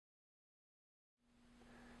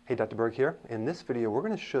Hey, Dr. Berg here. In this video, we're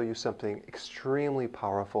going to show you something extremely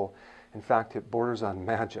powerful. In fact, it borders on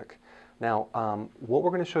magic. Now, what we're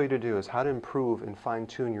going to show you to do is how to improve and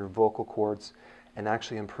fine-tune your vocal cords and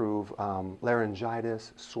actually improve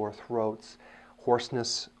laryngitis, sore throats,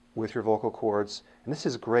 hoarseness with your vocal cords. And this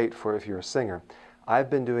is great for if you're a singer. I've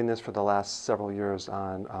been doing this for the last several years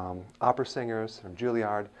on opera singers from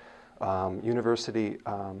Juilliard, university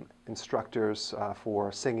instructors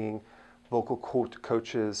for singing, vocal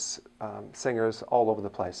coaches, singers all over the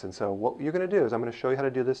place. And so what you're going to do is I'm going to show you how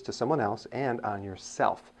to do this to someone else and on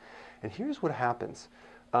yourself. And here's what happens.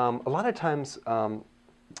 A lot of times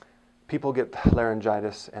people get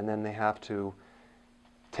laryngitis and then they have to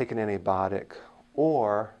take an antibiotic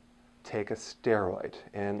or take a steroid.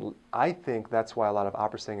 And I think that's why a lot of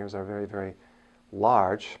opera singers are very, very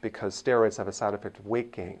large, because steroids have a side effect of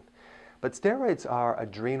weight gain. But steroids are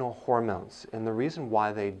adrenal hormones, and the reason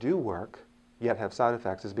why they do work, yet have side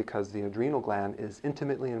effects, is because the adrenal gland is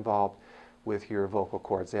intimately involved with your vocal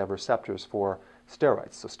cords. They have receptors for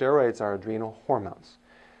steroids. So steroids are adrenal hormones.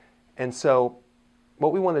 And so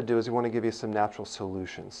what we want to do is we want to give you some natural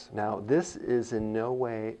solutions. Now, this is in no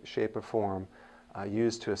way, shape, or form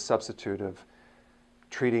used to a substitute of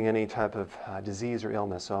treating any type of disease or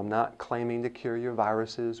illness. So I'm not claiming to cure your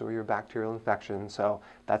viruses or your bacterial infections. So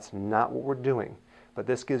that's not what we're doing. But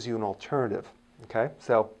this gives you an alternative. Okay?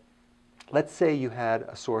 So let's say you had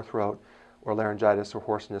a sore throat or laryngitis or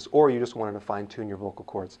hoarseness, or you just wanted to fine-tune your vocal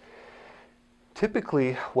cords.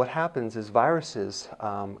 Typically, what happens is viruses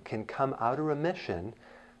can come out of remission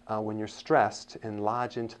when you're stressed and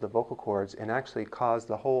lodge into the vocal cords and actually cause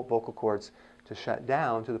the whole vocal cords to shut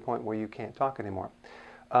down to the point where you can't talk anymore.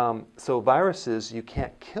 So viruses, you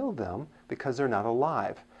can't kill them because they're not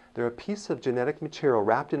alive. They're a piece of genetic material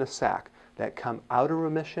wrapped in a sac that come out of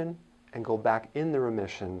remission and go back in the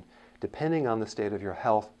remission depending on the state of your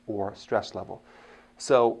health or stress level.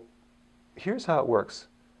 So here's how it works.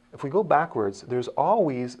 If we go backwards, there's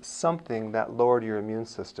always something that lowered your immune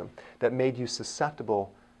system, that made you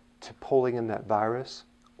susceptible to pulling in that virus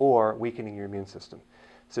or weakening your immune system.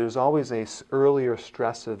 So there's always an earlier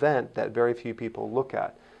stress event that very few people look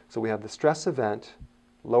at. So we have the stress event,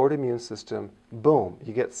 lowered immune system, boom,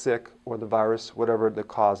 you get sick, or the virus, whatever the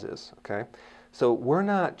cause is, okay? So we're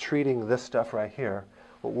not treating this stuff right here.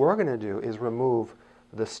 What we're going to do is remove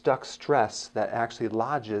the stuck stress that actually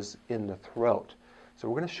lodges in the throat. So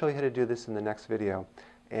we're going to show you how to do this in the next video.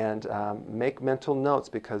 And make mental notes,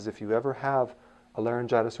 because if you ever have a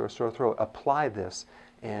laryngitis or a sore throat, apply this.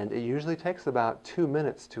 And it usually takes about 2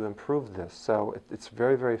 minutes to improve this. So it's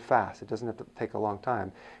very, very fast. It doesn't have to take a long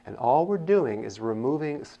time. And all we're doing is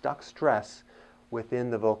removing stuck stress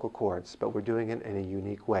within the vocal cords, but we're doing it in a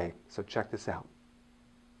unique way. So check this out.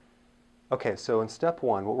 Okay, so in step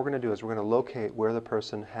one, what we're going to do is we're going to locate where the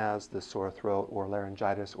person has the sore throat or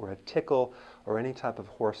laryngitis or a tickle or any type of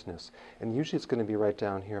hoarseness. And usually it's going to be right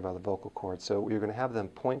down here by the vocal cord. So you're going to have them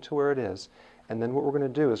point to where it is. And then what we're going to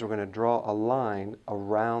do is we're going to draw a line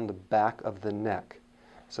around the back of the neck.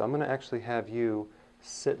 So I'm going to actually have you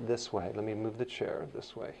sit this way. Let me move the chair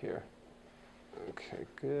this way here. Okay,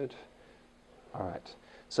 good. All right.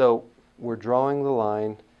 So we're drawing the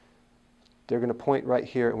line. They're going to point right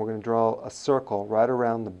here, and we're going to draw a circle right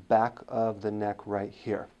around the back of the neck right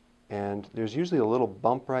here. And there's usually a little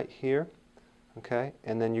bump right here, okay?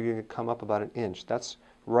 And then you're going to come up about 1 inch. That's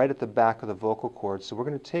right at the back of the vocal cord. So we're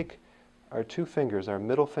going to take our 2 fingers, our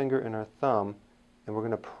middle finger and our thumb, and we're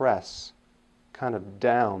going to press kind of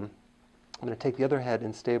down. I'm going to take the other head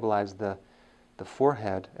and stabilize the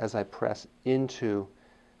forehead as I press into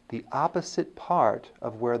the opposite part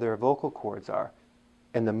of where their vocal cords are.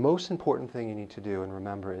 And the most important thing you need to do and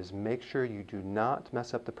remember is make sure you do not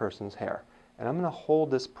mess up the person's hair. And I'm going to hold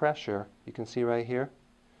this pressure, you can see right here.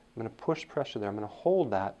 I'm going to push pressure there. I'm going to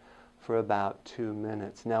hold that for about 2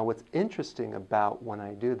 minutes. Now what's interesting about when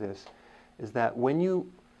I do this is that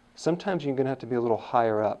sometimes you're going to have to be a little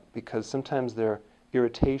higher up, because sometimes their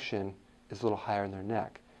irritation is a little higher in their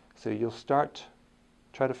neck. So you'll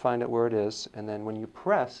try to find out where it is, and then when you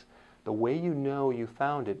press, the way you know you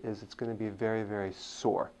found it is it's going to be very, very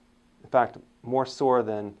sore. In fact, more sore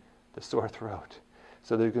than the sore throat.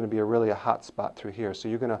 So there's going to be a hot spot through here. So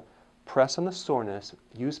you're going to press on the soreness,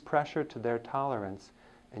 use pressure to their tolerance,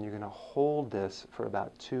 and you're going to hold this for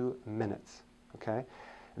about 2 minutes, okay?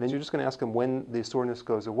 And then you're just going to ask them when the soreness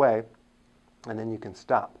goes away, and then you can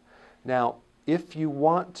stop. Now, if you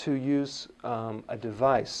want to use a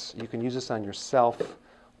device, you can use this on yourself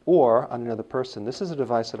or on another person. This is a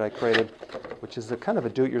device that I created, which is a kind of a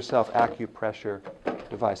do-it-yourself acupressure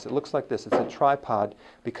device. It looks like this. It's a tripod,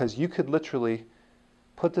 because you could literally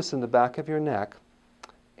put this in the back of your neck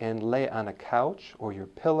and lay it on a couch or your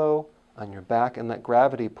pillow on your back and let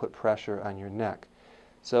gravity put pressure on your neck.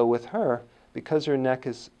 So with her, because her neck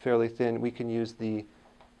is fairly thin, we can use the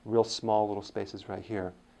real small little spaces right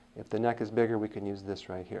here. If the neck is bigger, we can use this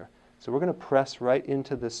right here. So we're going to press right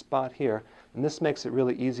into this spot here, and this makes it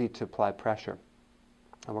really easy to apply pressure.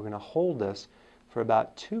 And we're going to hold this for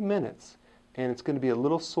about 2 minutes, and it's going to be a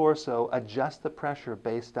little sore, so adjust the pressure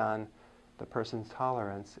based on the person's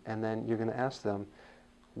tolerance, and then you're going to ask them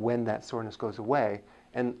when that soreness goes away.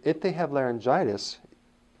 And if they have laryngitis,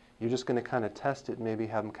 you're just going to kind of test it, maybe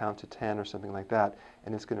have them count to 10 or something like that,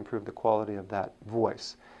 and it's going to improve the quality of that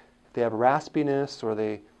voice. If they have raspiness,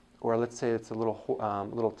 or let's say it's a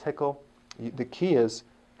little tickle, the key is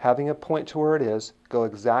having a point to where it is, go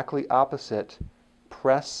exactly opposite,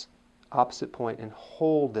 press opposite point, and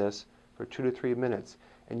hold this for 2 to 3 minutes.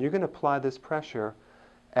 And you're going to apply this pressure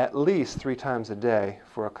at least 3 times a day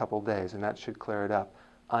for a couple days, and that should clear it up.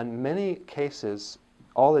 On many cases,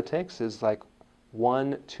 all it takes is like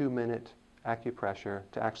 1-2 minute acupressure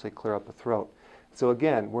to actually clear up the throat. So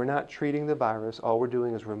again, we're not treating the virus. All we're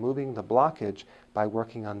doing is removing the blockage by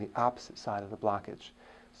working on the opposite side of the blockage.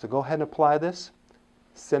 So go ahead and apply this.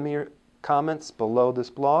 Send me your comments below this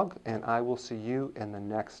blog, and I will see you in the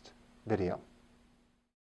next video.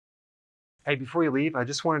 Hey, before you leave, I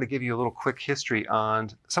just wanted to give you a little quick history on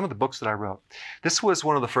some of the books that I wrote. This was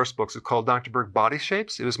one of the first books. It's called Dr. Berg Body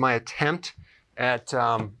Shapes. It was my attempt at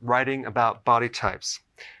writing about body types.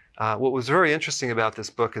 What was very interesting about this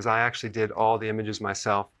book is I actually did all the images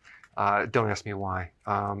myself. Don't ask me why.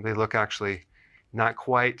 They look actually not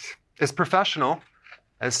quite as professional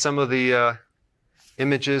as some of the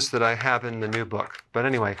images that I have in the new book. But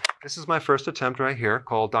anyway, this is my first attempt right here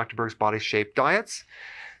called Dr. Berg's Body Shape Diets.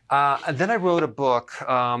 And then I wrote a book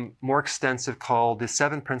more extensive called The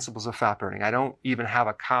 7 Principles of Fat Burning. I don't even have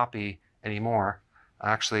a copy anymore,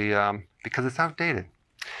 actually, because it's outdated.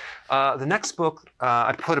 The next book,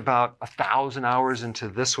 I put about 1,000 hours into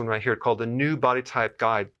this one right here called The New Body Type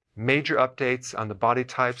Guide. Major updates on the body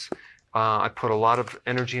types. I put a lot of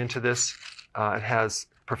energy into this. It has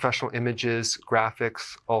professional images,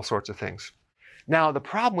 graphics, all sorts of things. Now, the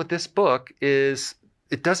problem with this book is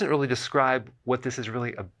it doesn't really describe what this is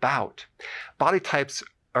really about. Body types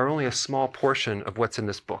are only a small portion of what's in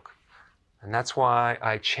this book. And that's why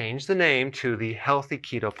I changed the name to the Healthy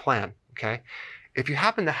Keto Plan, okay? If you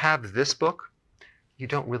happen to have this book, you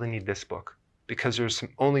don't really need this book because there's some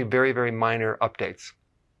only very, very minor updates.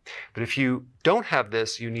 But if you don't have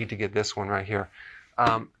this, you need to get this one right here.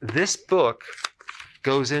 This book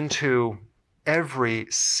goes into every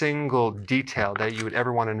single detail that you would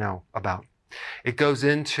ever want to know about. It goes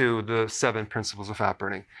into the 7 principles of fat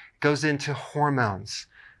burning. It goes into hormones,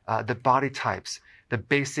 the body types, the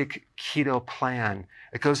basic keto plan.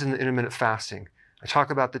 It goes into intermittent fasting. I talk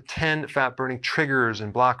about the 10 fat burning triggers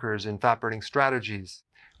and blockers and fat burning strategies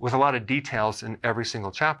with a lot of details in every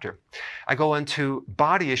single chapter. I go into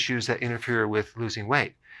body issues that interfere with losing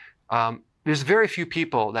weight. There's very few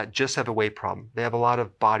people that just have a weight problem. They have a lot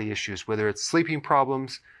of body issues, whether it's sleeping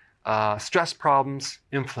problems, stress problems,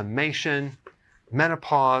 inflammation,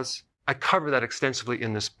 menopause. I cover that extensively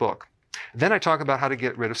in this book. Then I talk about how to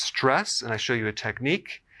get rid of stress, and I show you a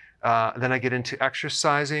technique. Then I get into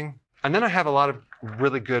exercising. And then I have a lot of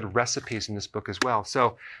really good recipes in this book as well.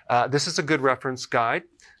 So this is a good reference guide.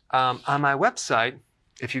 On my website,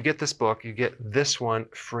 if you get this book, you get this one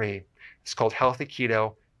free. It's called Healthy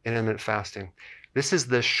Keto Intermittent Fasting. This is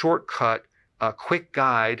the shortcut, quick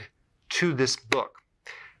guide to this book.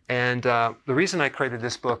 And the reason I created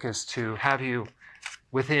this book is to have you,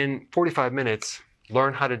 within 45 minutes,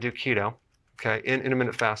 learn how to do keto, okay, in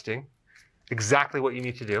intermittent fasting, exactly what you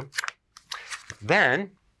need to do. Then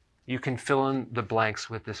you can fill in the blanks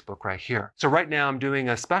with this book right here. So right now I'm doing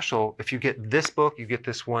a special. If you get this book, you get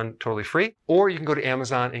this one totally free, or you can go to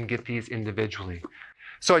Amazon and get these individually.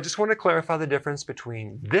 So I just want to clarify the difference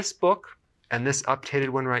between this book and this updated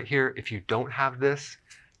one right here. If you don't have this,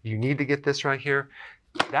 you need to get this right here.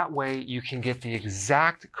 That way you can get the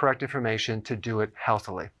exact correct information to do it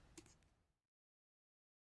healthily.